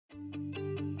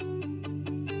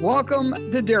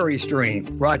Welcome to Dairy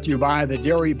Stream, brought to you by the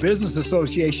Dairy Business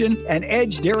Association and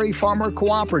Edge Dairy Farmer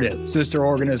Cooperative, sister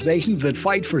organizations that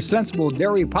fight for sensible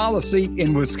dairy policy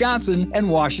in Wisconsin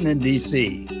and Washington,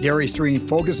 D.C. Dairy Stream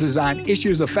focuses on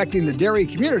issues affecting the dairy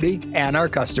community and our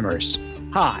customers.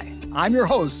 Hi, I'm your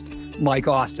host, Mike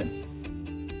Austin.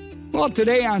 Well,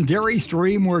 today on Dairy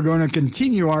Stream, we're going to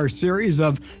continue our series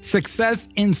of Success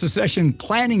in Succession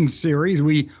Planning series.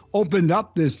 We opened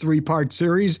up this three-part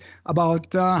series about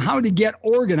how to get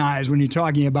organized when you're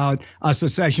talking about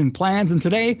succession plans. And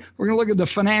today, we're going to look at the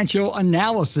financial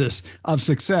analysis of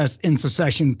success in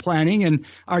succession planning. And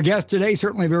our guest today,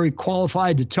 certainly very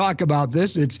qualified to talk about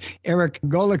this. It's Eric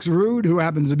Golicksrud, who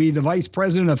happens to be the Vice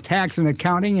President of Tax and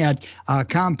Accounting at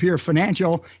Compeer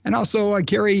Financial. And also,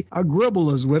 Carrie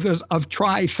Gribble is with us of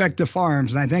Trifecta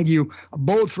Farms. And I thank you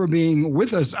both for being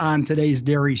with us on today's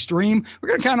Dairy Stream. We're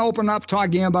going to kind of open up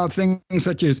talking about things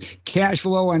such as cash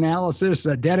flow analysis,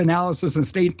 debt analysis,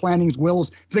 estate plannings,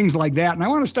 wills, things like that. And I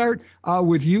want to start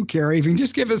with you, Carrie. If you can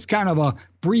just give us kind of a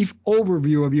brief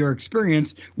overview of your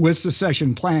experience with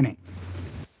succession planning.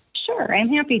 Sure, I'm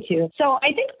happy to. So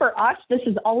I think for us, this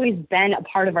has always been a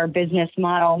part of our business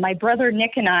model. My brother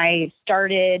Nick and I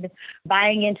started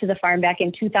buying into the farm back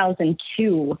in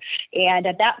 2002. And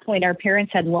at that point, our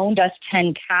parents had loaned us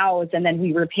 10 cows, and then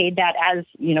we repaid that as,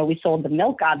 we sold the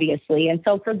milk, obviously. And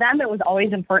so for them, it was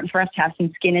always important for us to have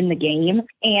some skin in the game.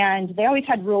 And they always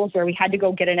had rules where we had to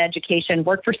go get an education,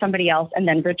 work for somebody else, and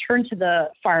then return to the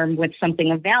farm with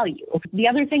something of value. The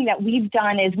other thing that we've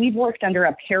done is we've worked under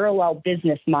a parallel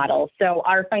business model. So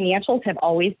our financials have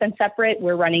always been separate.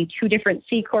 We're running two different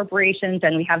C corporations,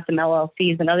 and we have some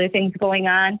LLCs and other things going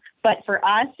on. But for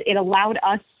us, it allowed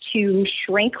us to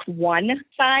shrink one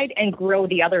side and grow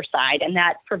the other side. And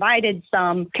that provided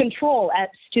some control as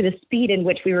to the speed in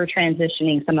which we were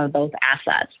transitioning some of those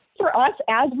assets. For us,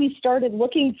 as we started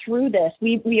looking through this,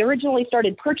 we originally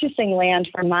started purchasing land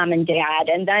from mom and dad,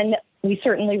 and then we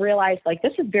certainly realized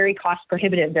this is very cost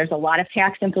prohibitive. There's a lot of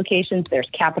tax implications, there's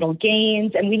capital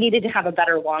gains, and we needed to have a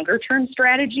better longer term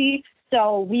strategy.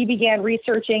 So we began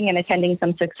researching and attending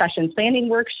some succession planning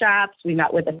workshops. We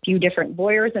met with a few different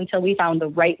lawyers until we found the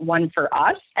right one for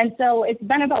us. And so it's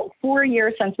been about 4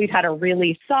 years since we've had a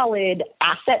really solid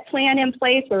asset plan in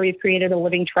place where we've created a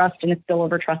living trust and a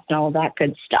spillover trust and all of that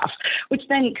good stuff, which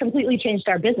then completely changed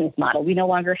our business model. We no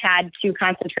longer had to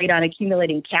concentrate on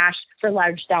accumulating cash for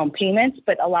large down payments,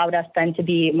 but allowed us then to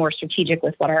be more strategic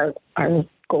with what our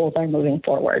goals are moving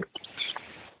forward.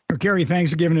 Well, Carrie,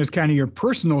 thanks for giving us kind of your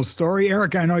personal story.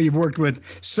 Eric, I know you've worked with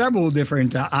several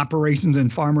different operations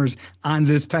and farmers on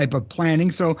this type of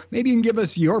planning. So maybe you can give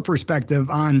us your perspective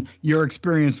on your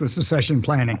experience with succession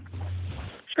planning.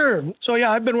 Sure. So,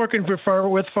 I've been working with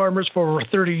farmers for over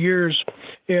 30 years.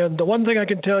 And the one thing I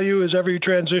can tell you is every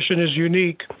transition is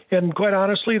unique. And quite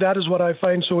honestly, that is what I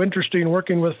find so interesting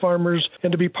working with farmers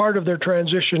and to be part of their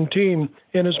transition team.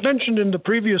 And as mentioned in the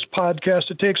previous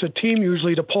podcast, it takes a team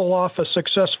usually to pull off a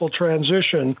successful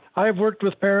transition. I've worked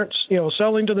with parents,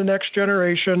 selling to the next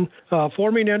generation,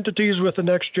 forming entities with the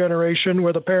next generation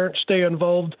where the parents stay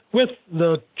involved with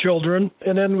the children,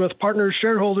 and then with partners,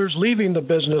 shareholders leaving the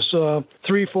business,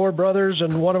 3-4 brothers,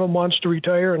 and one of them wants to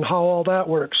retire, and how all that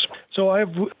works. So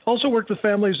I've also worked with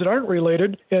families that aren't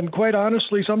related, and quite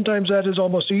honestly, sometimes that is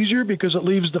almost easier because it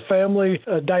leaves the family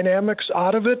dynamics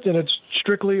out of it, and it's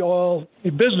strictly all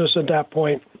business at that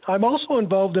point. I'm also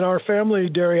involved in our family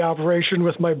dairy operation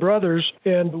with my brothers,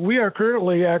 and we are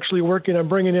currently actually working on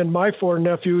bringing in my 4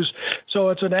 nephews. So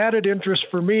it's an added interest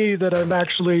for me that I'm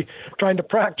actually trying to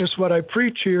practice what I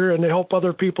preach here and to help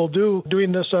other people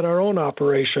doing this on our own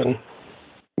operation.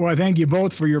 Well, I thank you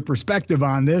both for your perspective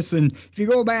on this. And if you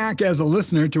go back as a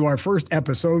listener to our first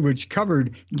episode, which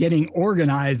covered getting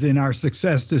organized in our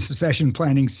Success to Succession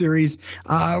Planning series,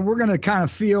 we're going to kind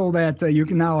of feel that you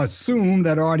can now assume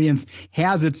that our audience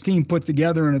has its team put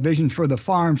together and a vision for the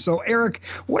farm. So, Eric,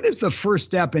 what is the first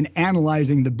step in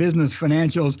analyzing the business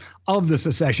financials of the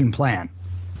succession plan?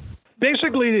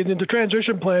 Basically, in the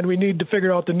transition plan, we need to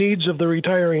figure out the needs of the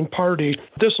retiring party.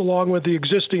 This, along with the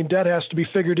existing debt, has to be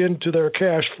figured into their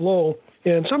cash flow.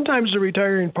 And sometimes the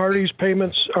retiring party's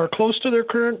payments are close to their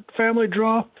current family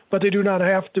draw, but they do not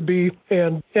have to be.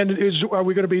 And are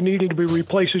we going to be needing to be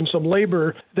replacing some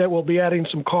labor that will be adding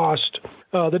some cost?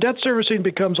 The debt servicing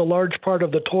becomes a large part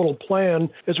of the total plan,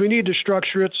 as we need to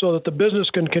structure it so that the business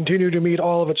can continue to meet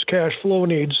all of its cash flow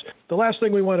needs. The last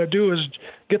thing we want to do is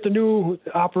get the new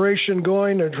operation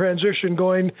going or transition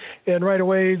going, and right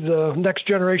away the next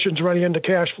generation's running into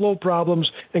cash flow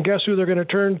problems, and guess who they're going to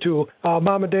turn to?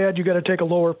 Mom and Dad, you got to take a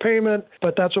lower payment,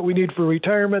 but that's what we need for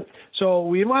retirement. So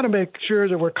we want to make sure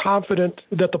that we're confident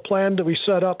that the plan that we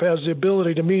set up has the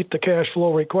ability to meet the cash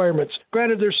flow requirements.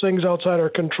 Granted, there's things outside our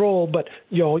control, but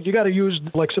you got to use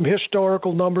like some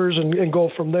historical numbers and go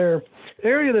from there. The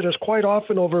area that is quite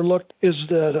often overlooked is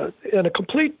that in a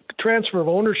complete transfer of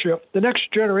ownership, the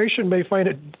next generation may find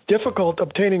it difficult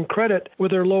obtaining credit with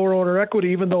their lower owner equity,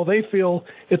 even though they feel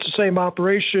it's the same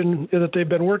operation that they've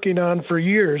been working on for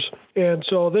years. And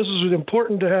so this is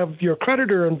important to have your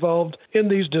creditor involved in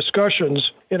these discussions.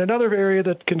 And another area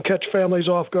that can catch families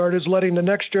off guard is letting the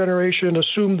next generation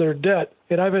assume their debt.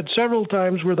 And I've had several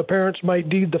times where the parents might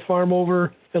deed the farm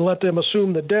over and let them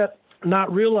assume the debt,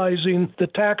 not realizing the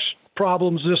tax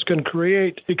problems this can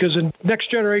create, because the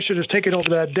next generation is taking over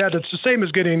that debt. It's the same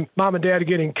as getting mom and dad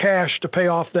getting cash to pay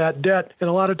off that debt. And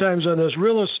a lot of times on this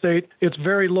real estate, it's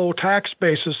very low tax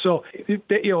basis. So,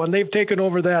 and they've taken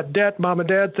over that debt. Mom and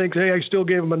dad think, hey, I still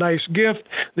gave them a nice gift.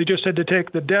 They just had to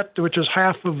take the debt, which is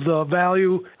half of the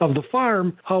value of the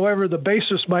farm. However, the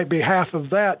basis might be half of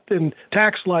that in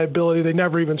tax liability they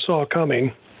never even saw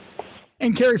coming.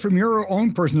 And Carrie, from your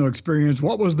own personal experience,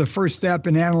 what was the first step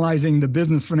in analyzing the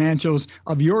business financials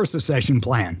of your succession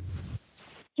plan?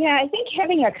 Yeah, I think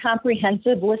having a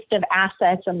comprehensive list of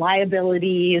assets and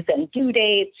liabilities and due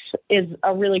dates is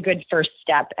a really good first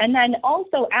step. And then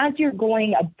also, as you're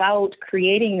going about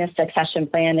creating this succession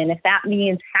plan, and if that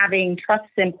means having trusts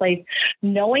in place,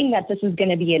 knowing that this is going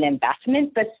to be an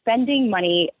investment, but spending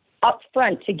money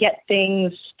upfront to get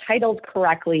things titled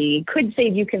correctly could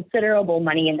save you considerable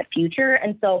money in the future.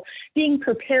 And so being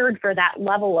prepared for that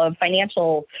level of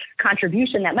financial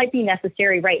contribution that might be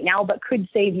necessary right now, but could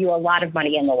save you a lot of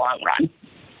money in the long run.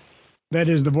 That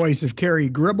is the voice of Carrie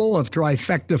Gribble of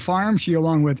Trifecta Farm. She,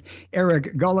 along with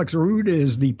Eric Gullix-Ruud,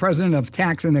 is the president of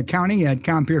tax and accounting at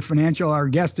Compeer Financial, our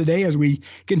guest today as we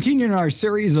continue in our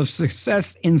series of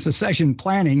success in succession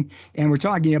planning. And we're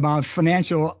talking about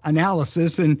financial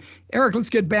analysis. And Eric, let's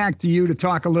get back to you to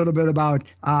talk a little bit about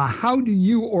how do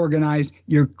you organize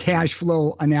your cash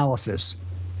flow analysis?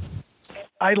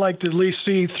 I'd like to at least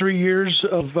see 3 years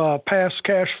of past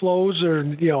cash flows or,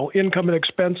 income and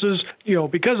expenses,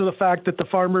 because of the fact that the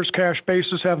farmer's cash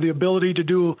basis have the ability to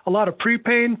do a lot of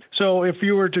prepaying. So if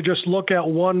you were to just look at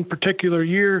one particular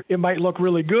year, it might look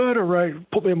really good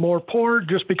or more poor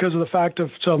just because of the fact of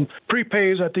some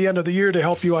prepays at the end of the year to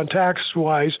help you on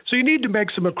tax-wise. So you need to make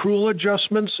some accrual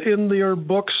adjustments in your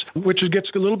books, which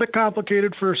gets a little bit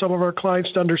complicated for some of our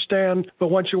clients to understand. But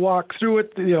once you walk through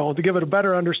it, to give it a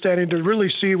better understanding, to really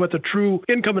see what the true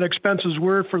income and expenses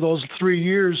were for those 3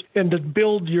 years and to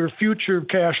build your future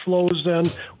cash flows,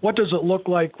 then what does it look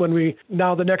like when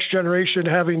the next generation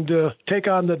having to take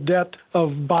on the debt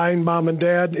of buying mom and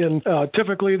dad? And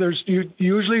typically there's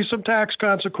usually some tax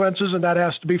consequences, and that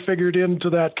has to be figured into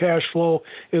that cash flow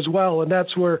as well. And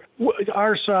that's where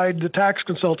our side, the tax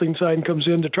consulting side, comes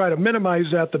in to try to minimize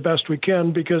that the best we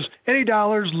can, because any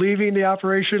dollars leaving the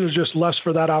operation is just less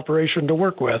for that operation to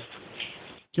work with.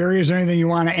 Carrie, is there anything you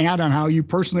want to add on how you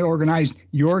personally organize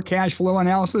your cash flow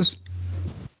analysis?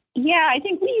 Yeah, I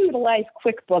think we utilize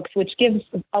QuickBooks, which gives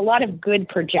a lot of good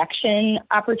projection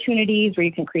opportunities where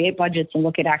you can create budgets and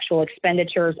look at actual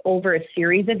expenditures over a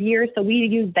series of years. So we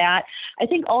use that. I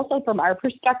think also from our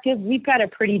perspective, we've got a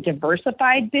pretty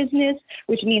diversified business,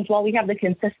 which means while we have the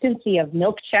consistency of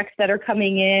milk checks that are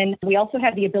coming in, we also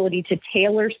have the ability to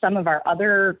tailor some of our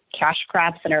other cash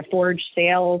crops and our forage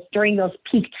sales during those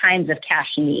peak times of cash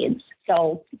needs.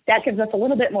 So that gives us a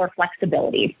little bit more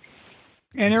flexibility.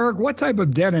 And Eric, what type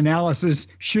of debt analysis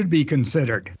should be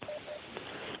considered?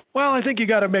 Well, I think you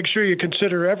got to make sure you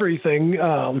consider everything.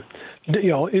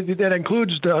 That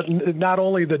includes not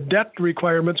only the debt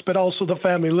requirements, but also the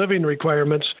family living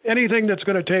requirements. Anything that's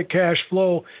going to take cash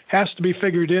flow has to be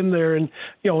figured in there. And,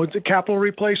 it's a capital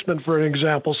replacement, for an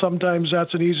example. Sometimes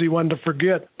that's an easy one to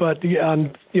forget, but,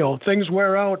 things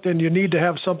wear out and you need to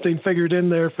have something figured in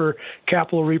there for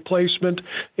capital replacement.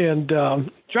 And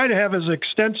try to have as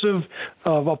extensive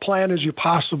of a plan as you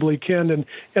possibly can.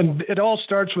 And it all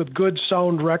starts with good,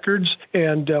 sound records.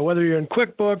 And whether you're in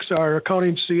QuickBooks or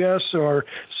Accounting CS or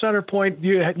Centerpoint,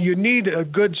 you need a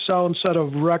good, sound set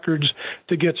of records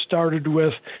to get started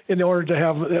with in order to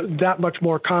have that much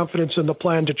more confidence in the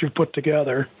plan that you've put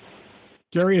together.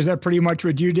 Jerry, is that pretty much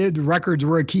what you did? The records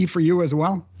were a key for you as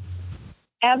well?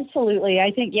 Absolutely. I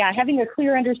think, having a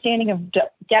clear understanding of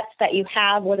debts that you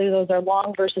have, whether those are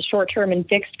long versus short-term and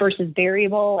fixed versus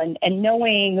variable, and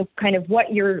knowing kind of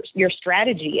what your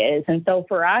strategy is. And so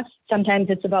for us,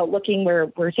 sometimes it's about looking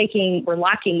where we're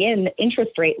locking in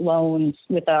interest rate loans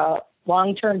with a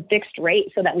long-term fixed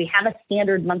rate so that we have a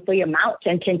standard monthly amount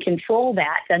and can control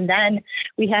that. And then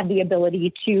we have the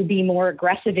ability to be more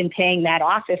aggressive in paying that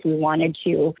off if we wanted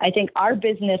to. I think our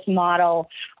business model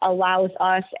allows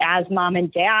us, as mom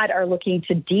and dad are looking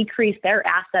to decrease their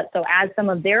assets, so as some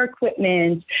of their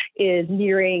equipment is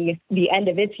nearing the end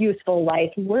of its useful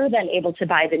life, we're then able to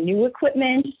buy the new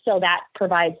equipment. So that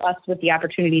provides us with the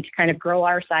opportunity to kind of grow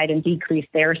our side and decrease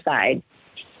their side.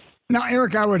 Now,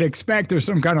 Eric, I would expect there's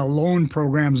some kind of loan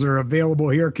programs that are available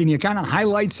here. Can you kind of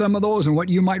highlight some of those and what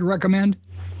you might recommend?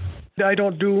 I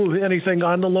don't do anything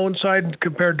on the loan side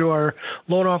compared to our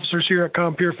loan officers here at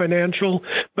Compeer Financial,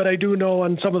 but I do know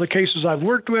on some of the cases I've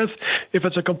worked with, if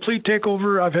it's a complete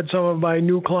takeover, I've had some of my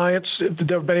new clients that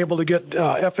have been able to get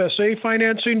FSA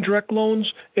financing, direct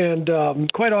loans, and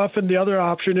quite often the other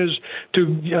option is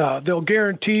they'll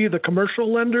guarantee the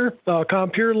commercial lender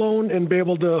Compeer loan and be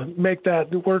able to make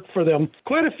that work for them.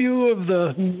 Quite a few of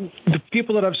the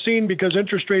people that I've seen, because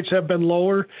interest rates have been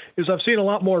lower, is I've seen a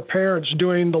lot more parents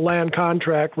doing the land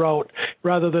contract route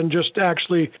rather than just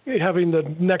actually having the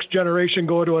next generation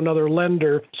go to another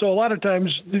lender. So a lot of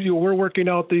times we're working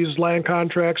out these land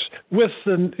contracts with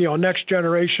the next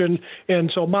generation, and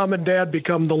so mom and dad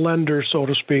become the lender, so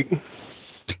to speak.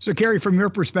 So Carrie, from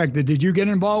your perspective, did you get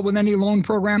involved with any loan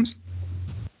programs?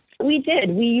 We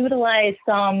did. We utilized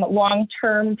some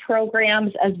long-term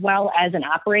programs as well as an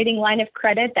operating line of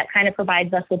credit that kind of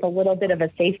provides us with a little bit of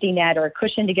a safety net or a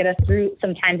cushion to get us through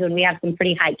sometimes when we have some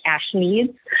pretty high cash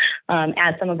needs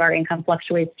as some of our income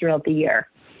fluctuates throughout the year.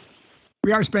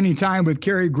 We are spending time with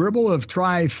Carrie Gribble of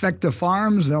Trifecta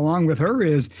Farms. Along with her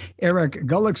is Eric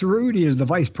Gullicksrud. He is the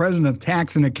Vice President of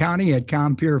Tax and Accounting at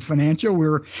Compeer Financial.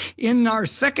 We're in our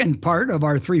second part of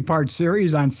our three-part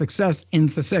series on success in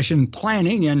succession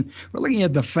planning, and we're looking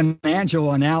at the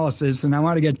financial analysis. And I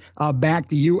want to get back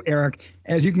to you, Eric,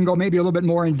 as you can go maybe a little bit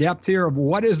more in depth here of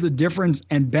what is the difference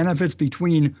and benefits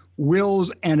between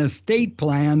wills and estate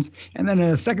plans. And then in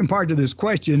the second part to this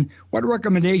question, what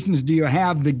recommendations do you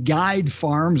have to guide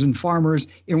farms and farmers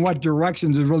in what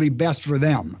directions is really best for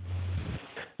them?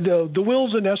 The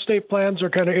wills and estate plans are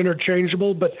kind of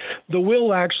interchangeable, but the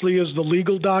will actually is the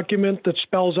legal document that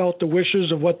spells out the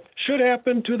wishes of what should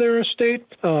happen to their estate.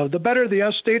 The better the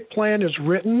estate plan is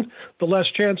written, the less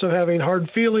chance of having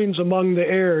hard feelings among the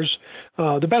heirs.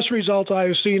 The best result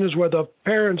I've seen is where the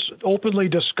parents openly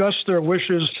discuss their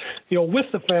wishes, with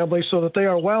the family so that they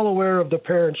are well aware of the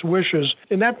parents' wishes.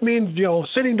 And that means,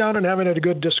 sitting down and having a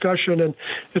good discussion. And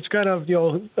it's kind of,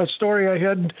 a story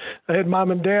I had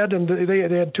mom and dad, and they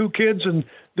had two kids, and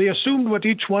they assumed what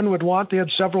each one would want. They had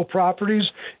several properties,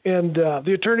 and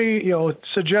the attorney,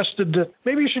 suggested that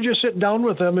maybe you should just sit down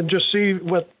with them and just see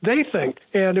what they think.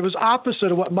 And it was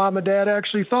opposite of what mom and dad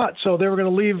actually thought. So they were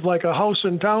going to leave like a house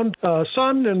in town,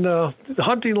 son, and the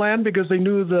hunting land because they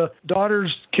knew the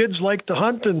daughter's kids liked to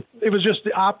hunt, and it was just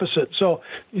the opposite. So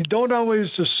you don't always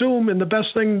assume, and the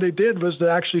best thing they did was to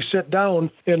actually sit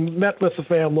down and met with the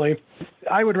family.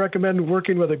 I would recommend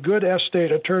working with a good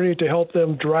estate attorney to help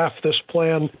them draft this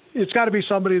plan. It's got to be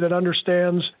somebody that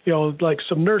understands, like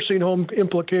some nursing home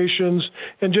implications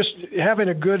and just having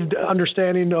a good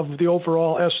understanding of the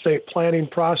overall estate planning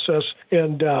process.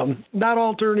 And not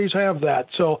all attorneys have that.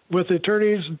 So with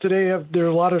attorneys today, there's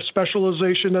a lot of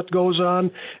specialization that goes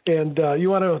on, and you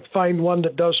want to find one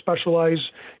that does specialize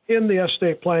in the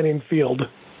estate planning field.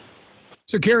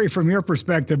 So, Carrie, from your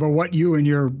perspective of what you and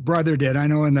your brother did, I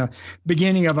know in the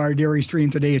beginning of our dairy stream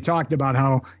today, you talked about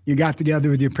how you got together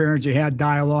with your parents, you had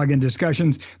dialogue and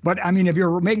discussions. But, I mean, if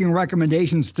you're making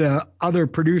recommendations to other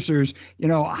producers,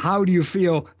 how do you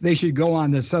feel they should go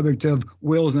on the subject of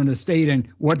wills and estate and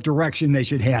what direction they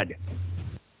should head?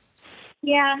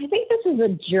 Yeah, I think this is a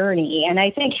journey. And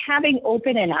I think having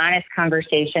open and honest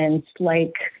conversations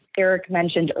like Eric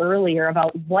mentioned earlier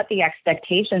about what the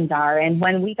expectations are. And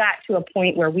when we got to a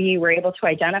point where we were able to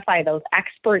identify those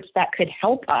experts that could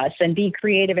help us and be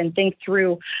creative and think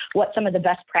through what some of the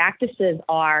best practices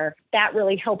are, that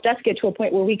really helped us get to a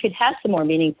point where we could have some more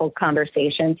meaningful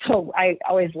conversations. So I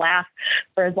always laugh.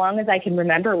 For as long as I can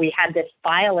remember, we had this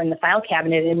file in the file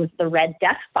cabinet. It was the Red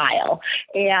Death file.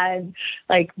 And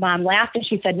like mom laughed and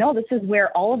she said, no, this is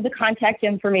where all of the contact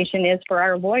information is for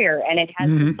our lawyer. And it has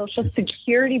the Social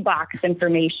Security box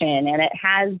information, and it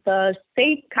has the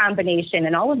safe combination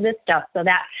and all of this stuff, so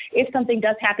that if something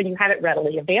does happen, you have it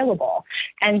readily available.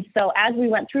 And so as we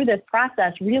went through this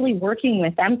process, really working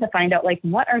with them to find out, like,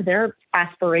 what are their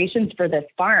aspirations for this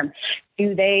farm?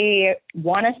 Do they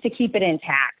want us to keep it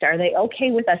intact? Are they okay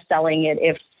with us selling it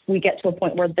if we get to a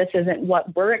point where this isn't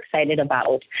what we're excited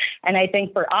about. And I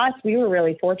think for us, we were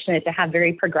really fortunate to have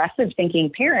very progressive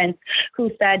thinking parents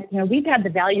who said, we've had the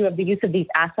value of the use of these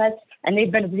assets and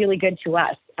they've been really good to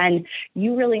us. And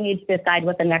you really need to decide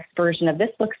what the next version of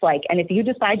this looks like. And if you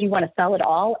decide you want to sell it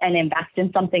all and invest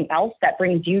in something else that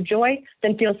brings you joy,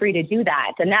 then feel free to do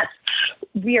that. And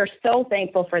we are so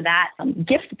thankful for that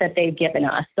gift that they've given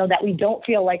us, so that we don't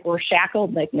feel like we're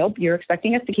shackled, like, nope, you're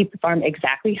expecting us to keep the farm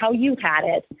exactly how you had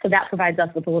it. So that provides us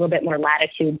with a little bit more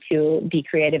latitude to be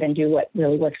creative and do what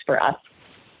really works for us.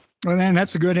 Well, then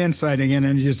that's a good insight again.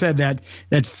 And as you said,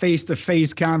 that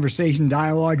face-to-face conversation,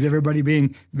 dialogues, everybody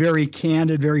being very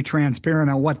candid, very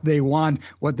transparent on what they want,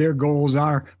 what their goals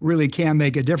are, really can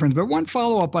make a difference. But one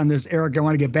follow-up on this, Eric, I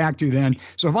want to get back to then.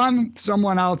 So if I'm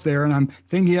someone out there and I'm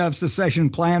thinking of succession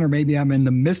plan, or maybe I'm in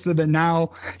the midst of it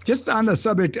now, just on the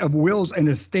subject of wills and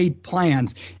estate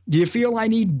plans, do you feel I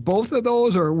need both of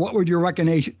those, or what would your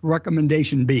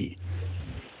recommendation be?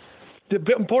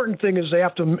 The important thing is they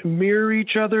have to mirror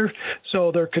each other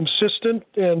so they're consistent.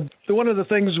 And one of the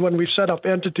things when we set up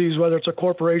entities, whether it's a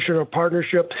corporation or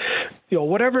partnership,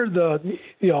 whatever the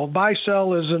buy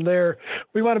sell is in there,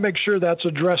 we want to make sure that's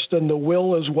addressed in the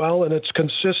will as well, and it's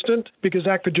consistent, because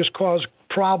that could just cause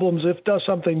problems if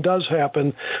something does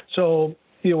happen. So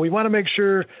we want to make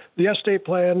sure the estate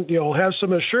plan, has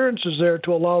some assurances there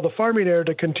to allow the farming heir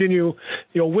to continue,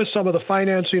 with some of the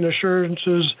financing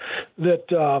assurances that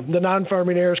the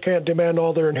non-farming heirs can't demand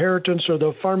all their inheritance, or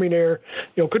the farming heir,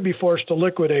 could be forced to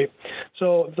liquidate.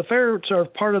 So if the heirs are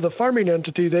part of the farming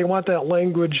entity, they want that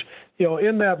language,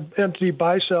 in that entity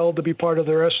buy-sell to be part of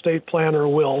their estate plan or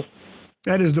will.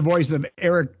 That is the voice of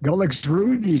Eric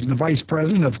Gullicksrud. He's the Vice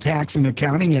President of Tax and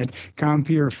Accounting at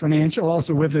Compeer Financial.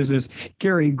 Also with us is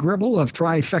Carrie Gribble of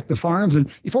Trifecta Farms. And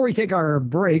before we take our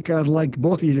break, I'd like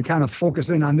both of you to kind of focus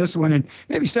in on this one, and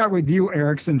maybe start with you,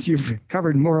 Eric, since you've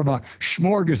covered more of a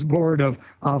smorgasbord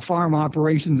of farm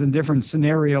operations and different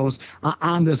scenarios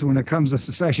on this when it comes to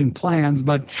succession plans.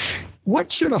 But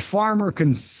what should a farmer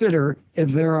consider if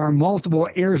there are multiple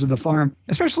heirs of the farm,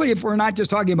 especially if we're not just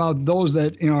talking about those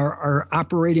that are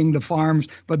operating the farms,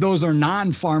 but those are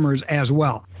non-farmers as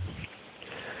well?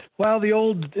 Well, the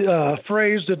old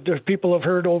phrase that people have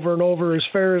heard over and over is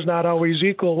fair is not always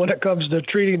equal when it comes to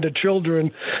treating the children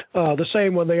the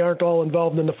same when they aren't all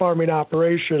involved in the farming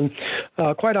operation.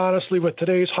 Quite honestly, with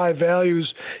today's high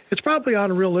values, it's probably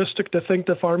unrealistic to think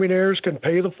the farming heirs can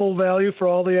pay the full value for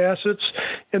all the assets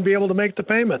and be able to make the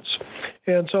payments.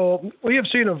 And so we have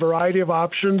seen a variety of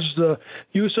options, the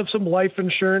use of some life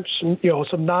insurance,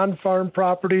 some non-farm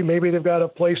property. Maybe they've got a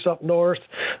place up north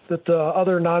that the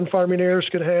other non-farming heirs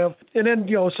could have. And then,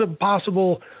 some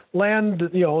possible land,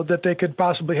 that they could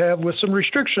possibly have with some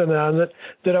restriction on it,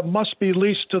 that it must be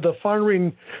leased to the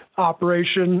farming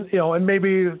operation, and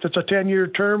maybe it's a 10-year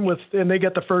term and they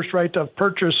get the first right of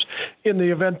purchase in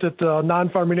the event that the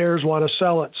non-farming heirs want to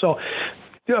sell it. So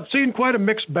I've seen quite a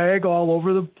mixed bag all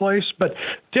over the place, but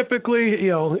typically,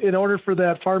 in order for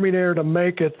that farming heir to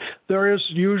make it, there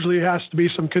usually has to be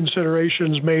some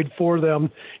considerations made for them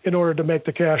in order to make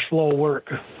the cash flow work.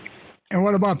 And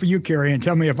what about for you, Carrie? And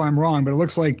tell me if I'm wrong, but it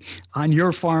looks like on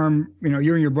your farm, you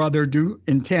and your brother do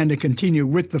intend to continue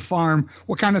with the farm.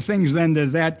 What kind of things then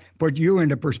does that put you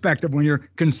into perspective when you're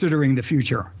considering the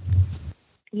future?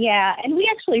 Yeah, and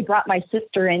we actually brought my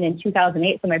sister in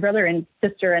 2008. So my brother and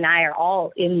sister and I are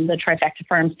all in the Trifecta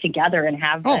Farms together and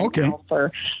have been now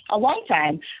for a long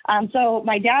time. So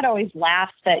my dad always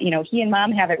laughs that, he and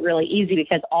mom have it really easy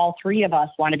because all three of us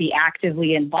want to be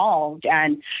actively involved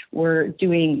and we're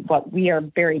doing what we are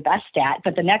very best at.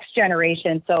 But the next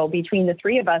generation, so between the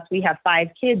three of us, we have 5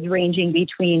 kids ranging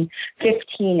between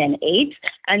 15 and 8.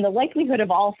 And the likelihood of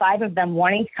all 5 of them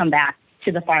wanting to come back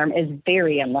to the farm is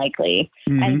very unlikely.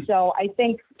 Mm-hmm. And so I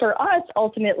think for us,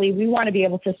 ultimately, we want to be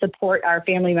able to support our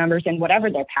family members in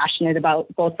whatever they're passionate about,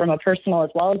 both from a personal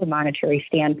as well as a monetary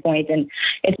standpoint. And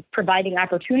it's providing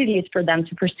opportunities for them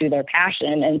to pursue their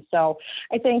passion. And so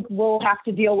I think we'll have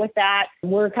to deal with that.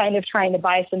 We're kind of trying to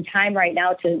buy some time right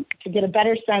now to get a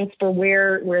better sense for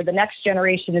where the next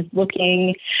generation is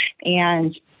looking.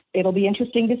 And it'll be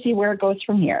interesting to see where it goes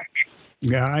from here.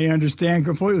 Yeah, I understand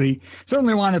completely.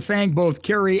 Certainly want to thank both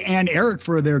Carrie and Eric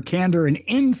for their candor and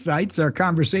insights. Our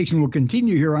conversation will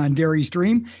continue here on Dairy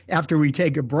Stream after we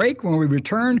take a break. When we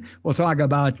return, we'll talk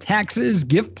about taxes,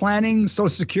 gift planning, Social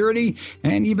Security,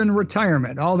 and even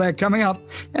retirement. All that coming up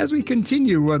as we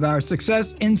continue with our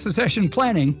Success in Succession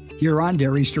Planning here on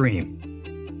Dairy Stream.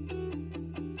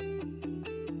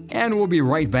 And we'll be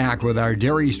right back with our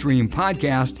Dairy Stream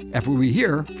podcast after we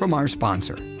hear from our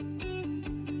sponsor.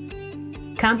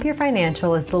 Compeer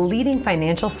Financial is the leading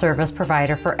financial service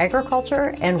provider for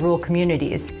agriculture and rural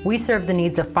communities. We serve the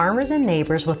needs of farmers and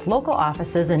neighbors with local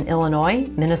offices in Illinois,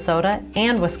 Minnesota,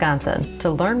 and Wisconsin. To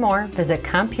learn more, visit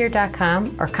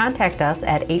Compeer.com or contact us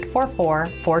at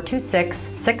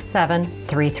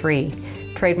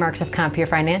 844-426-6733. Trademarks of Compeer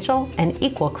Financial, an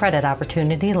equal credit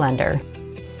opportunity lender.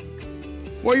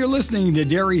 Well, you're listening to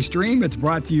Dairy Stream. It's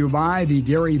brought to you by the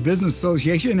Dairy Business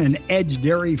Association and Edge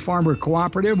Dairy Farmer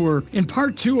Cooperative. We're in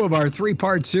part 2 of our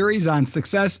 3-part series on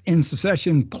success in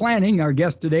succession planning. Our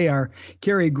guests today are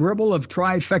Carrie Gribble of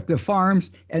Trifecta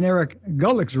Farms and Eric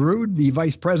Gullicksrud, the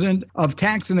Vice President of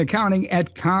Tax and Accounting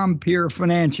at Compeer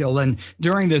Financial. And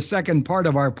during the second part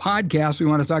of our podcast, we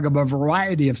want to talk about a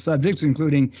variety of subjects,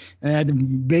 including the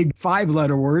big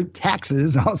 5-letter word,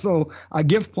 taxes, also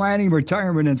gift planning,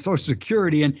 retirement, and Social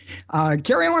Security. And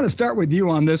Carrie, I want to start with you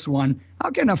on this one.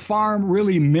 How can a farm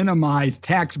really minimize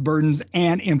tax burdens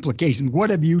and implications? What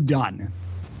have you done?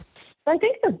 I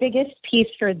think the biggest piece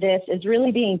for this is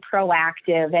really being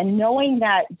proactive and knowing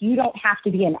that you don't have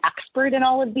to be an expert in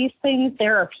all of these things.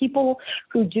 There are people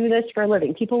who do this for a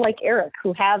living, people like Eric,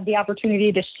 who have the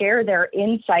opportunity to share their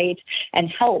insight and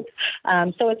help.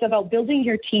 So it's about building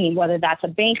your team, whether that's a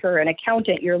banker, an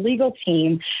accountant, your legal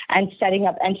team, and setting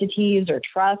up entities or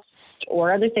trusts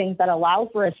or other things that allow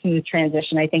for a smooth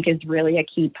transition, I think is really a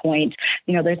key point.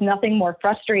 You know, there's nothing more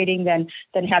frustrating than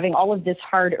having all of this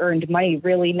hard-earned money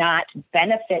really not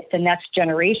benefit the next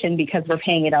generation because we're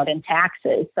paying it out in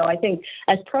taxes. So I think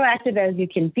as proactive as you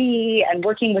can be and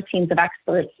working with teams of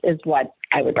experts is what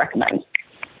I would recommend.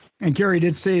 And Carrie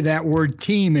did say that word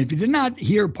team. If you did not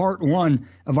hear part 1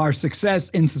 of our success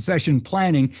in succession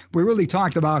planning, we really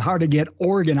talked about how to get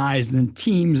organized, and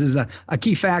teams is a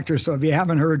key factor. So if you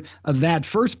haven't heard of that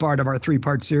first part of our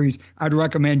 3-part series, I'd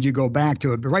recommend you go back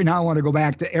to it. But right now I want to go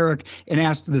back to Eric and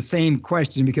ask the same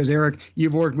question, because Eric,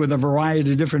 you've worked with a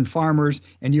variety of different farmers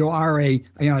and you are a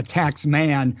tax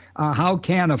man. How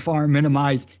can a farm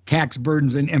minimize tax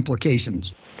burdens and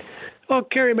implications? Well,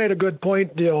 Carrie made a good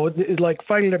point, like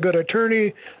finding a good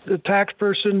attorney, the tax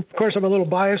person. Of course, I'm a little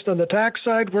biased on the tax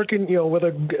side. Working, with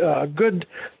a good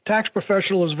tax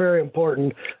professional is very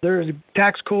important. The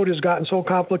tax code has gotten so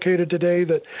complicated today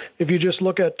that if you just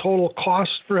look at total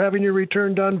costs for having your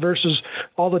return done versus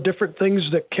all the different things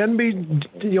that can be,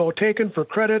 taken for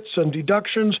credits and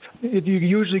deductions, you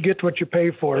usually get what you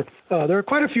pay for. There are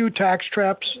quite a few tax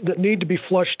traps that need to be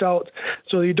flushed out,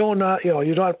 so you're not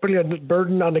putting a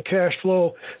burden on the cash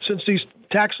flow, since these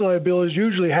tax liabilities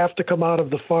usually have to come out of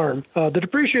the farm. The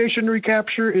depreciation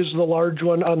recapture is the large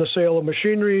one on the sale of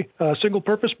machinery,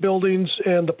 single-purpose buildings,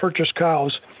 and the purchased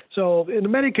cows. So in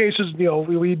many cases,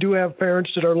 we do have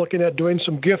parents that are looking at doing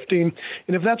some gifting.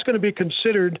 And if that's going to be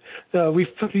considered, we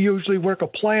usually work a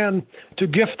plan to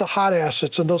gift the hot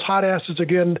assets. And those hot assets,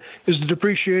 again, is the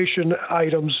depreciation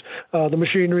items, the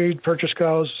machinery, purchased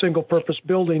cows, single-purpose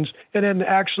buildings. And then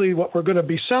actually what we're going to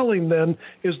be selling then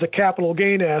is the capital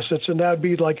gain assets. And that would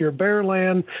be like your bare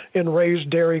land and raised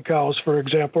dairy cows, for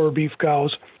example, or beef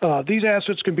cows. These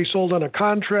assets can be sold on a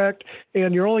contract,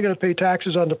 and you're only going to pay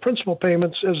taxes on the principal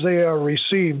payments as they are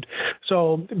received.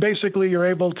 So basically, you're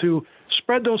able to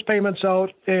spread those payments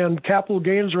out, and capital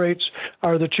gains rates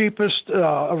are the cheapest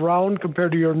around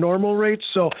compared to your normal rates.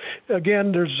 So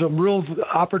again, there's some real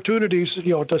opportunities,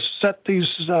 to set these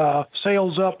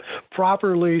sales up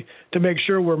properly to make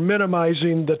sure we're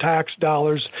minimizing the tax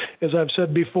dollars. As I've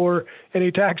said before,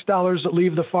 any tax dollars that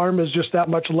leave the farm is just that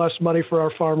much less money for our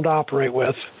farm to operate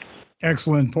with.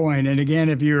 Excellent point. And again,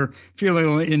 if you're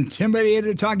feeling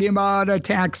intimidated talking about a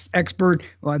tax expert,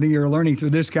 well, I think you're learning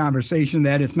through this conversation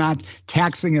that it's not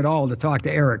taxing at all to talk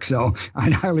to Eric. So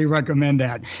I'd highly recommend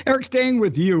that. Eric, staying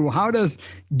with you, how does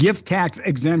gift tax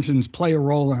exemptions play a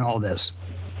role in all this?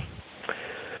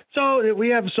 So we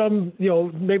have some,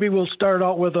 maybe we'll start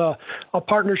out with a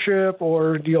partnership,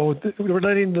 or, we're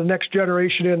letting the next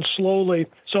generation in slowly.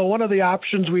 So one of the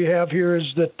options we have here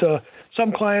is that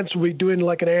some clients will be doing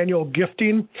like an annual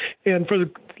gifting. And for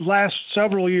the last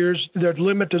several years, their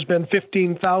limit has been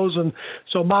 $15,000.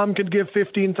 So mom can give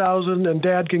 $15,000 and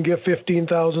dad can give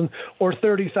 $15,000 or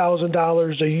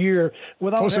 $30,000 a year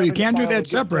without. Oh, so you can't do that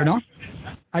separate, huh?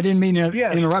 I didn't mean to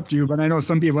interrupt you, but I know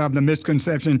some people have the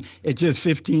misconception it's just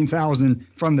 $15,000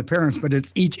 from the parents, but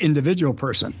it's each individual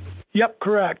person. Yep,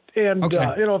 correct. And,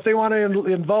 okay. If they want to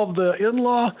involve the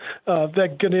in-law,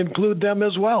 that can include them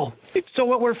as well. So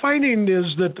what we're finding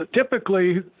is that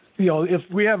typically, if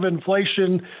we have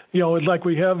inflation, like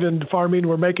we have in farming,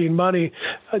 we're making money,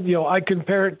 I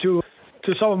compare it to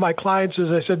to some of my clients is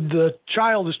I said, the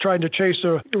child is trying to chase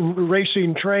a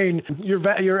racing train.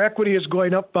 Your equity is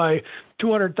going up by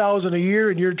 $200,000 a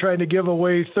year, and you're trying to give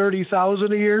away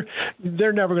 $30,000 a year.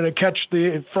 They're never going to catch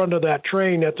the front of that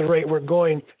train at the rate we're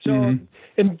going. So,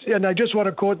 and I just want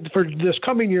to quote for this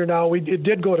coming year now, it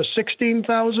did go to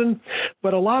 $16,000,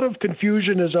 but a lot of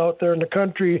confusion is out there in the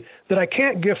country that I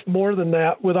can't gift more than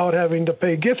that without having to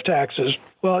pay gift taxes.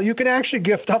 Well, you can actually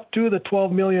gift up to the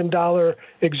 $12 million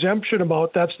exemption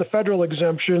amount. That's the federal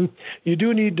exemption. You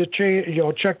do need to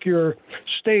check your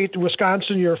state.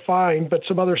 Wisconsin, you're fine, but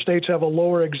some other states have a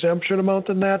lower exemption amount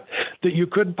than that you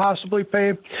could possibly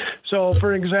pay. So,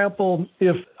 for example,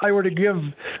 if I were to give,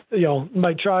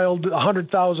 my child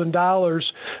 $100,000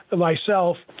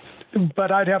 myself,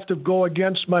 but I'd have to go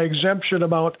against my exemption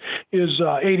amount is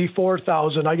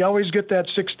 $84,000. I always get that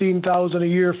 $16,000 a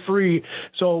year free.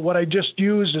 So what I just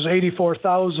used is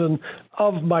 $84,000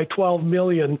 of my $12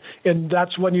 million, and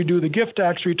that's when you do the gift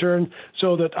tax return,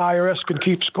 so that IRS can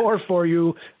keep score for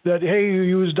you that, hey, you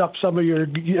used up some of your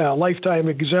lifetime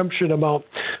exemption amount.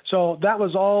 So that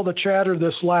was all the chatter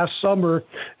this last summer,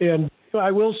 and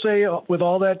I will say, with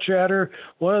all that chatter,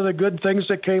 one of the good things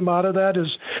that came out of that is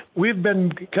we've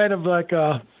been kind of like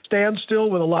a standstill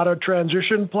with a lot of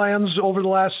transition plans over the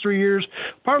last 3 years,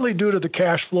 partly due to the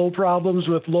cash flow problems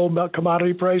with low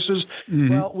commodity prices.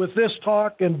 Well, with this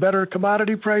talk and better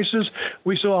commodity prices,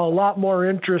 we saw a lot more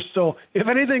interest. So if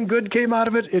anything good came out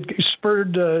of it, it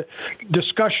spurred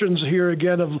discussions here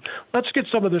again of let's get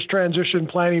some of this transition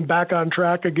planning back on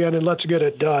track again, and let's get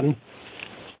it done.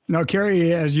 Now,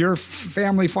 Carrie, has your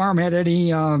family farm had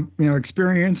any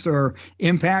experience or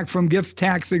impact from gift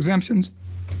tax exemptions?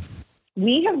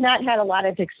 We have not had a lot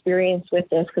of experience with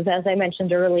this because, as I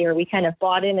mentioned earlier, we kind of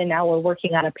bought in and now we're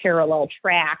working on a parallel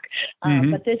track.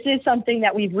 But this is something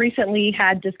that we've recently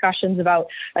had discussions about,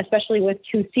 especially with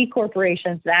 2C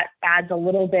corporations. That adds a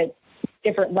little bit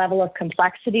different level of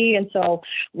complexity. And so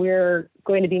we're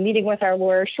going to be meeting with our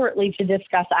lawyer shortly to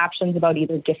discuss options about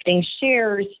either gifting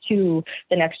shares to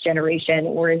the next generation,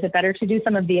 or is it better to do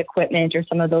some of the equipment or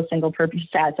some of those single purpose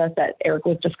assets that Eric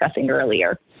was discussing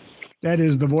earlier. That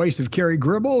is the voice of Carrie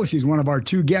Gribble. She's one of our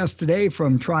two guests today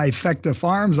from Trifecta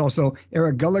Farms. Also,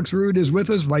 Eric Gullicksrud is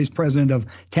with us, Vice President of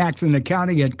Tax and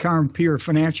Accounting at Compeer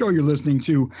Financial. You're listening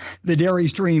to the Dairy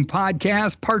Stream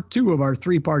Podcast, part 2 of our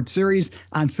 3-part series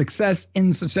on Success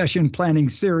in Succession Planning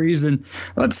series. And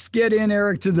let's get in,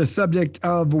 Eric, to the subject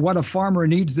of what a farmer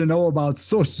needs to know about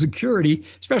Social Security,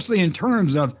 especially in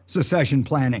terms of succession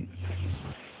planning.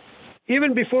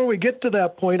 Even before we get to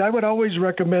that point, I would always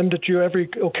recommend that you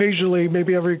occasionally,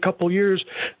 maybe every couple of years,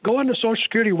 go on the Social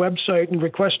Security website and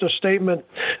request a statement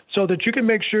so that you can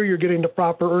make sure you're getting the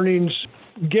proper earnings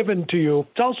given to you.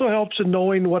 It also helps in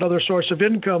knowing what other source of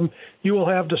income you will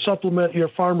have to supplement your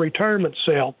farm retirement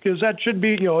sale, because that should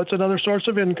be, it's another source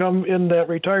of income in that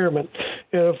retirement.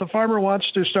 If the farmer wants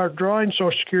to start drawing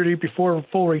Social Security before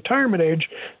full retirement age,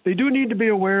 they do need to be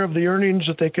aware of the earnings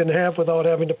that they can have without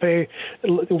having to pay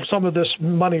some of this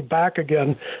money back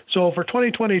again. So for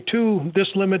 2022, this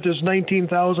limit is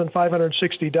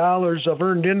 $19,560 of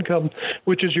earned income,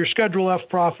 which is your Schedule F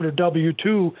profit or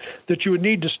W-2 that you would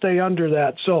need to stay under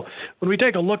that. So when we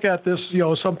take a look at this,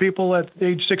 some people at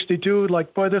age 62,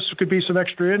 like, boy, this could be some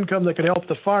extra income that could help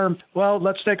the farm. Well,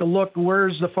 let's take a look.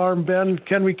 Where's the farm been?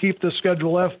 Can we keep the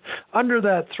Schedule F under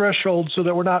that threshold so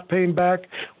that we're not paying back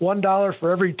 $1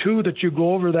 for every 2 that you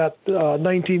go over that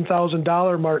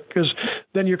 $19,000 mark? Because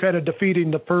then you're kind of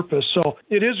defeating the purpose. So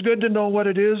it is good to know what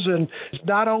it is, and it's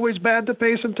not always bad to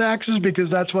pay some taxes, because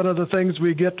that's one of the things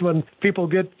we get when people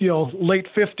get, late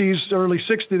 50s, early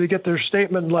 60s, they get their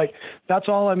statement like, that's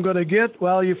all I'm going to get.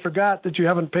 Well, you forgot that you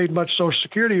haven't paid much Social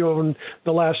Security over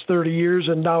the last 30 years,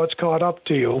 and now it's caught up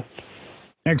to you.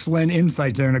 Excellent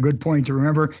insights there, and a good point to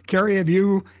remember. Carrie, have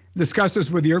you discussed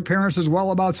this with your parents as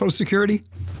well about Social Security?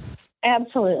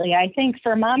 Absolutely. I think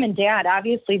for mom and dad,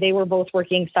 obviously they were both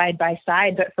working side by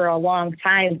side, but for a long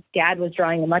time, dad was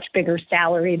drawing a much bigger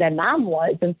salary than mom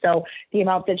was. And so the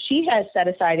amount that she has set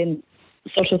aside in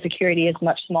Social Security is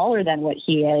much smaller than what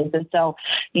he is. And so,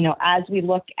 as we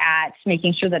look at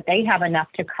making sure that they have enough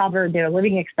to cover their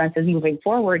living expenses moving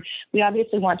forward, we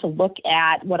obviously want to look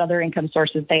at what other income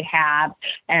sources they have.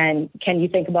 And can you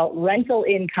think about rental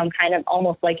income, kind of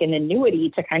almost like an annuity,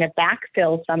 to kind of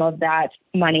backfill some of that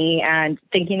money, and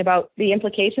thinking about the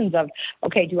implications of,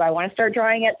 okay, do I want to start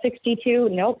drawing at 62?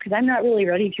 No, because I'm not really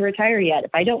ready to retire yet.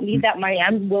 If I don't need that money,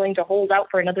 I'm willing to hold out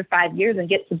for another 5 years and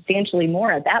get substantially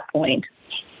more at that point.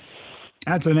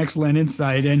 That's an excellent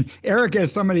insight. And Eric,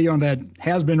 as somebody that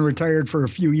has been retired for a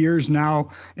few years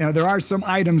now, there are some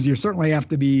items you certainly have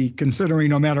to be considering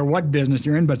no matter what business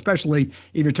you're in, but especially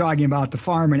if you're talking about the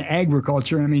farm and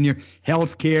agriculture. I mean, your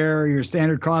health care, your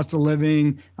standard cost of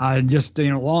living, just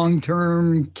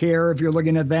long-term care if you're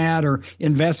looking at that, or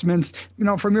investments.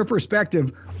 From your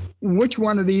perspective, which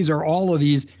one of these or all of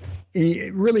these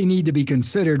really need to be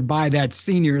considered by that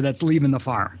senior that's leaving the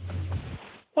farm?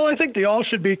 Well, I think they all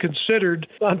should be considered.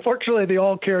 Unfortunately, they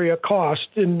all carry a cost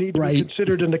and need to be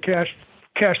considered in the cash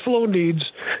flow needs,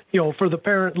 for the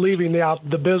parent leaving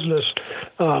the business.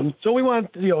 So we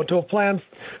want, to plan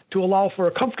to allow for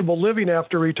a comfortable living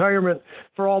after retirement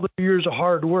for all the years of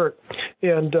hard work.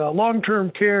 And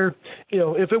long-term care,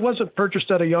 if it wasn't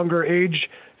purchased at a younger age,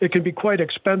 it can be quite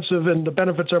expensive, and the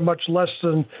benefits are much less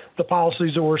than the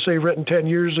policies that were, say, written 10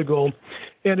 years ago.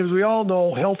 And as we all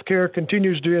know, healthcare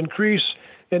continues to increase.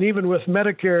 And even with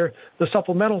Medicare, the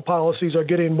supplemental policies are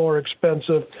getting more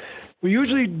expensive. We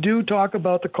usually do talk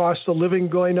about the cost of living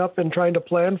going up and trying to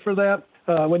plan for that.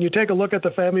 When you take a look at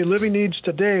the family living needs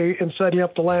today and setting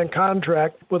up the land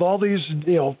contract with all these,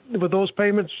 with those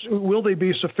payments, will they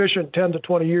be sufficient 10 to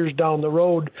 20 years down the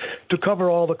road to cover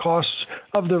all the costs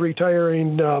of the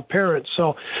retiring parents?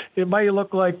 So it might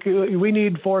look like we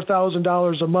need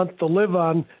 $4,000 a month to live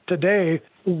on today.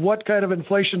 What kind of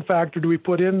inflation factor do we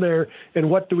put in there, and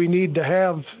what do we need to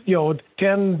have,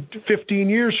 10, 15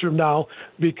 years from now?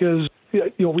 Because,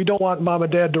 we don't want mom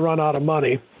and dad to run out of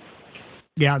money.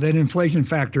 Yeah, that inflation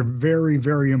factor, very,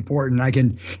 very important. I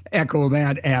can echo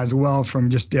that as well from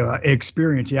just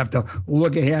experience. You have to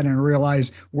look ahead and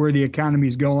realize where the economy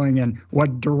is going and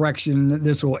what direction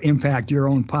this will impact your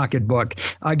own pocketbook.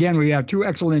 Again, we have two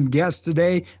excellent guests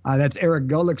today. That's Eric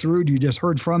Gullicksrud, you just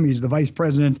heard from. He's the Vice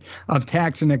President of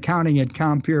Tax and Accounting at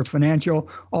Compeer Financial.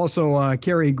 Also,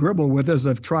 Carrie Gribble with us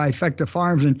of Trifecta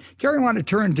Farms. And Carrie, I want to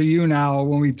turn to you now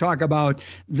when we talk about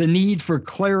the need for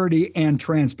clarity and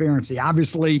transparency.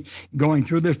 Obviously, going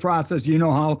through this process, you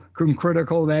know how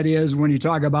critical that is when you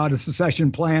talk about a succession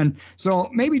plan. So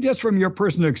maybe just from your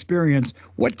personal experience,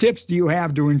 what tips do you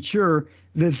have to ensure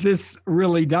that this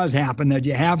really does happen, that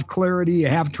you have clarity, you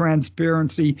have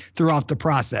transparency throughout the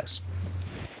process?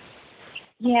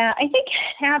 Yeah, I think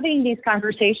having these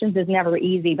conversations is never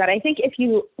easy, but I think if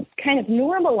you kind of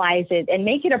normalize it and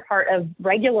make it a part of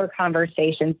regular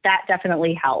conversations, that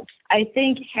definitely helps. I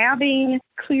think having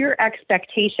clear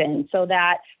expectations so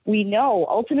that we know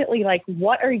ultimately,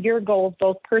 what are your goals,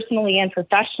 both personally and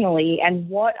professionally, and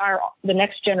what are the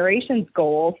next generation's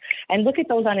goals, and look at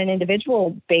those on an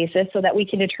individual basis so that we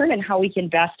can determine how we can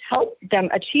best help them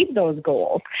achieve those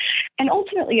goals. And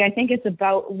ultimately, I think it's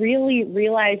about really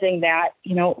realizing that,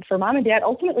 for mom and dad,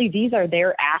 ultimately, these are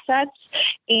their assets,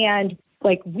 and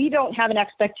we don't have an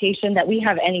expectation that we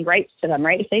have any rights to them,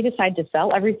 right? If they decide to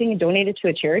sell everything and donate it to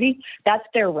a charity, that's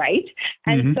their right.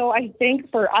 And so I think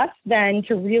for us then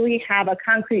to really have a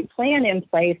concrete plan in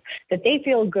place that they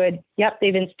feel good, yep,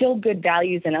 they've instilled good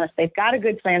values in us, they've got a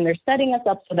good plan, they're setting us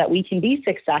up so that we can be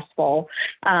successful,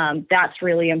 that's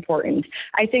really important.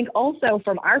 I think also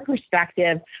from our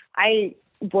perspective, I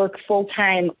work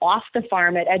full-time off the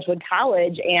farm at Edgewood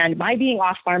College, and my being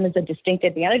off farm is a distinct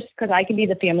advantage because I can be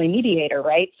the family mediator,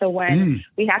 right? So when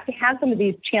we have to have some of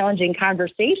these challenging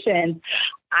conversations,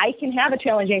 I can have a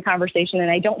challenging conversation and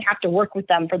I don't have to work with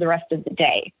them for the rest of the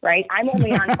day, right? I'm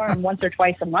only on farm once or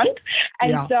twice a month.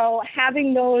 And so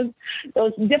having those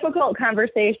difficult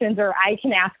conversations, or I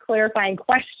can ask clarifying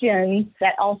questions,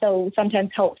 that also sometimes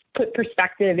helps put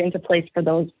perspective into place for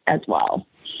those as well.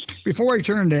 Before I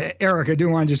turn to Eric, I do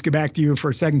want to just get back to you for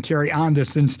a second, Carrie, on this,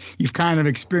 since you've kind of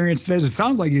experienced this. It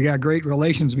sounds like you got great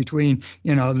relations between,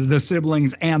 the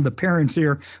siblings and the parents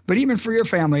here. But even for your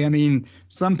family, I mean,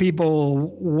 some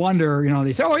people wonder,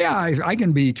 they say, oh, yeah, I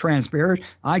can be transparent.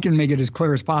 I can make it as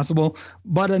clear as possible.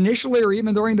 But initially, or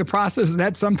even during the process,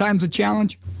 that's sometimes a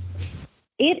challenge.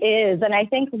 It is. And I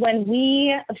think when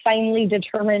we finally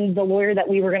determined the lawyer that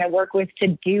we were going to work with to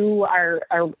do our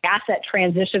asset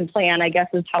transition plan, I guess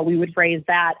is how we would phrase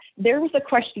that, there was a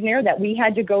questionnaire that we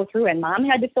had to go through, and mom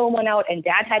had to fill one out and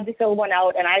dad had to fill one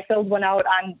out, and I filled one out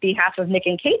on behalf of Nick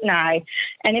and Kate and I.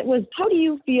 And it was, how do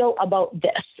you feel about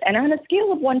this? And on a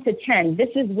scale of 1 to 10, this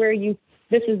is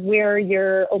where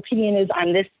your opinion is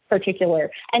on this particular.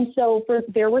 And so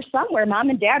there were some where mom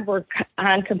and dad were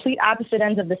on complete opposite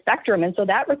ends of the spectrum. And so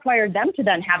that required them to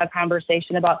then have a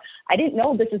conversation about, I didn't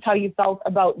know this is how you felt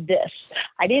about this.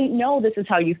 I didn't know this is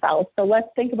how you felt. So let's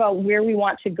think about where we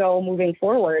want to go moving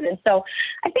forward. And so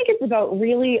I think it's about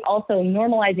really also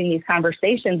normalizing these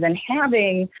conversations and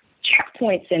having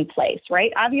checkpoints in place,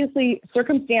 right? Obviously,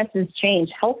 circumstances change,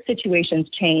 health situations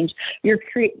change. You're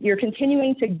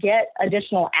continuing to get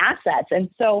additional assets. And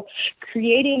so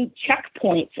creating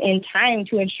checkpoints in time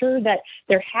to ensure that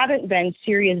there haven't been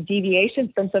serious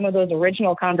deviations from some of those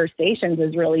original conversations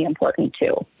is really important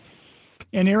too.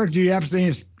 And Eric, do you have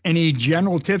any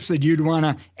general tips that you'd want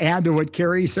to add to what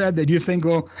Carrie said that you think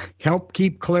will help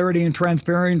keep clarity and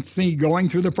transparency going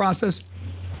through the process?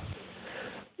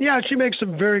 Yeah, she makes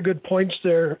some very good points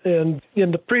there. And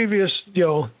in the previous,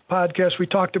 podcast, we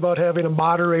talked about having a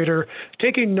moderator,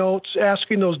 taking notes,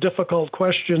 asking those difficult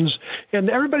questions. And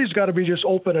everybody's got to be just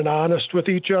open and honest with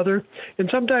each other. And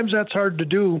sometimes that's hard to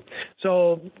do.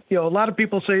 So, a lot of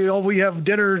people say, we have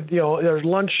dinner, there's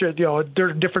lunch at,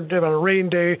 different on a rain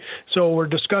day. So we're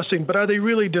discussing, but are they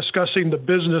really discussing the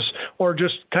business or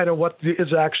just kind of what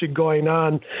is actually going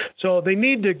on? So they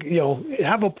need to,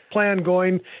 have a plan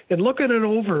going and look at it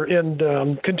over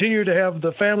and continue to have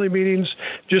the family meetings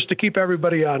just to keep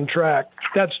everybody on track.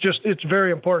 It's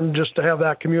very important just to have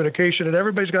that communication, and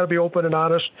everybody's got to be open and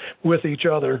honest with each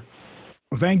other.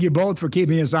 Well, thank you both for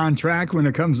keeping us on track when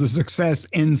it comes to success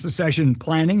in succession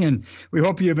planning, and we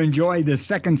hope you've enjoyed the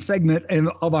second segment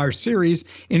of our series.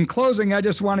 In closing, I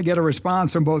just want to get a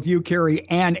response from both you, Carrie,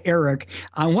 and Eric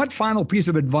on what final piece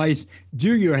of advice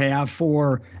do you have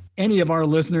for any of our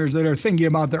listeners that are thinking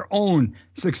about their own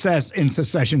success in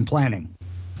succession planning?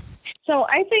 So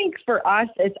I think for us,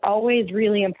 it's always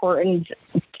really important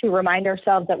to remind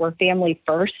ourselves that we're family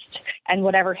first, and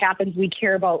whatever happens, we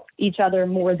care about each other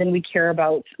more than we care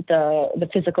about the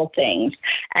physical things.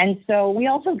 And so we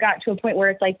also got to a point where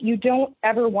it's like you don't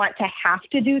ever want to have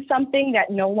to do something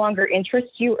that no longer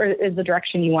interests you or is the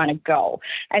direction you want to go.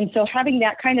 And so having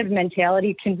that kind of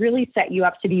mentality can really set you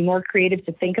up to be more creative,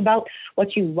 to think about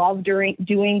what you love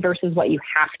doing versus what you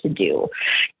have to do.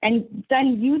 And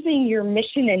then using your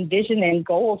mission and vision and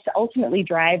goals to ultimately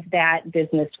drive that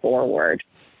business forward.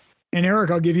 And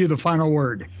Eric, I'll give you the final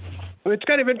word. It's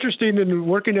kind of interesting in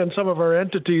working on some of our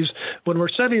entities, when we're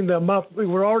setting them up,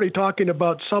 we're already talking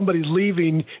about somebody's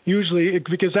leaving, usually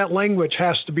because that language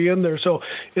has to be in there. So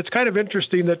it's kind of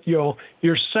interesting that,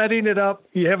 you're setting it up,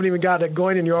 you haven't even got it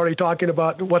going, and you're already talking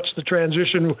about what's the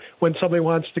transition when somebody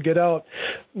wants to get out.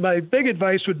 My big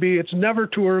advice would be it's never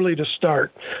too early to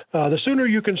start. The sooner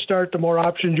you can start, the more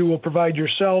options you will provide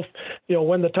yourself,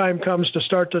 when the time comes to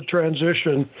start the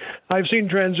transition. I've seen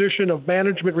transition of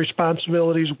management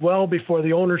responsibilities well before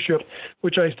the ownership,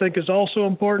 which I think is also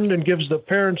important and gives the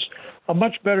parents a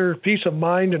much better peace of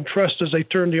mind and trust as they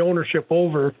turn the ownership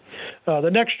over. The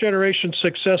next generation's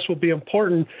success will be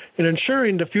important in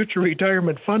ensuring the future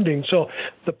retirement funding. So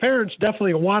the parents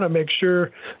definitely want to make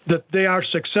sure that they are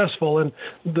successful. And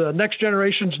the next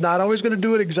generation's not always going to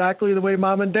do it exactly the way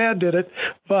mom and dad did it,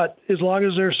 but as long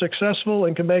as they're successful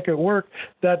and can make it work,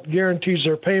 that guarantees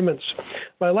their payments.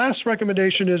 My last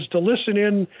recommendation is to listen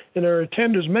in and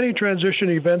attend as many transition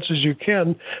events as you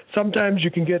can. Sometimes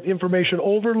you can get information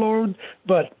overload,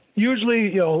 but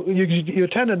usually, you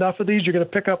attend enough of these, you're going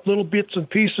to pick up little bits and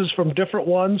pieces from different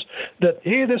ones that,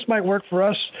 hey, this might work for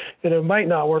us, and it might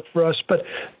not work for us. But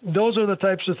those are the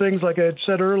types of things, like I had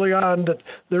said early on, that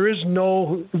there is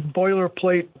no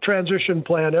boilerplate transition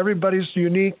plan. Everybody's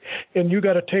unique, and you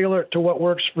got to tailor it to what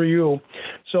works for you.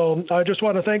 So I just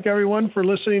want to thank everyone for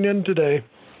listening in today.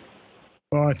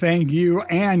 Well, thank you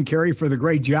and Carrie for the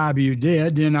great job you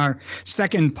did in our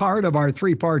second part of our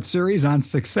three-part series on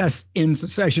success in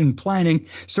succession planning.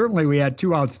 Certainly, we had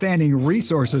two outstanding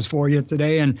resources for you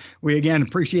today, and we again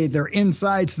appreciate their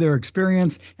insights, their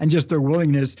experience, and just their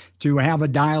willingness to have a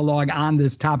dialogue on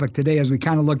this topic today as we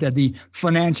kind of looked at the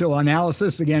financial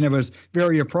analysis. Again, it was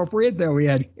very appropriate that we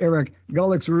had Eric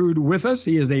Gullicksrud with us.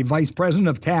 He is a Vice President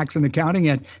of Tax and Accounting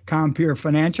at Compeer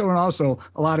Financial, and also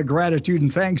a lot of gratitude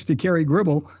and thanks to Carrie Gribble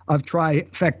of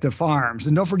Trifecta Farms.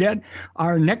 And don't forget,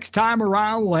 our next time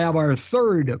around, we'll have our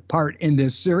third part in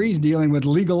this series dealing with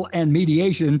legal and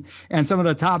mediation. And some of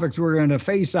the topics we're going to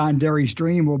face on Dairy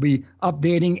Stream will be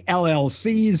updating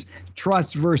LLCs,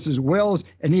 trusts versus wills,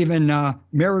 and even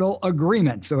marital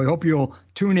agreements. So I hope you'll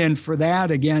tune in for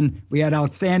that. Again, we had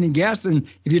outstanding guests. And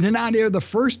if you did not hear the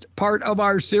first part of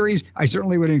our series, I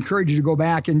certainly would encourage you to go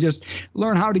back and just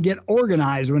learn how to get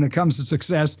organized when it comes to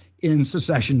success in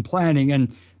succession planning.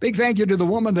 And big thank you to the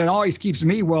woman that always keeps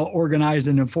me well organized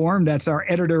and informed. That's our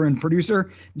editor and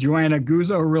producer, Joanna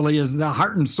Guzzo, who really is the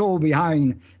heart and soul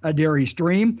behind A Dairy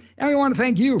Stream. And we want to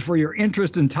thank you for your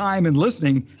interest and time in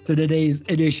listening to today's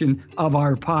edition of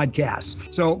our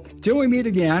podcast. So till we meet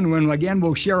again, when again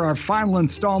we'll share our final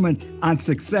installment on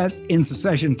success in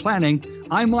succession planning,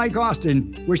 I'm Mike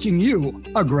Austin, wishing you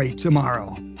a great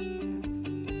tomorrow.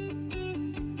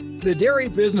 The Dairy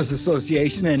Business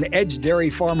Association and Edge Dairy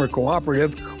Farmer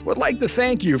Cooperative would like to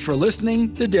thank you for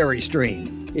listening to Dairy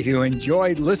Stream. If you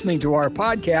enjoyed listening to our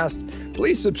podcast,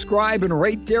 please subscribe and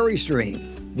rate Dairy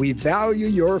Stream. We value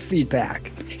your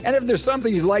feedback. And if there's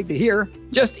something you'd like to hear,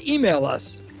 just email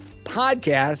us,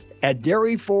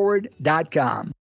 podcast@dairyforward.com.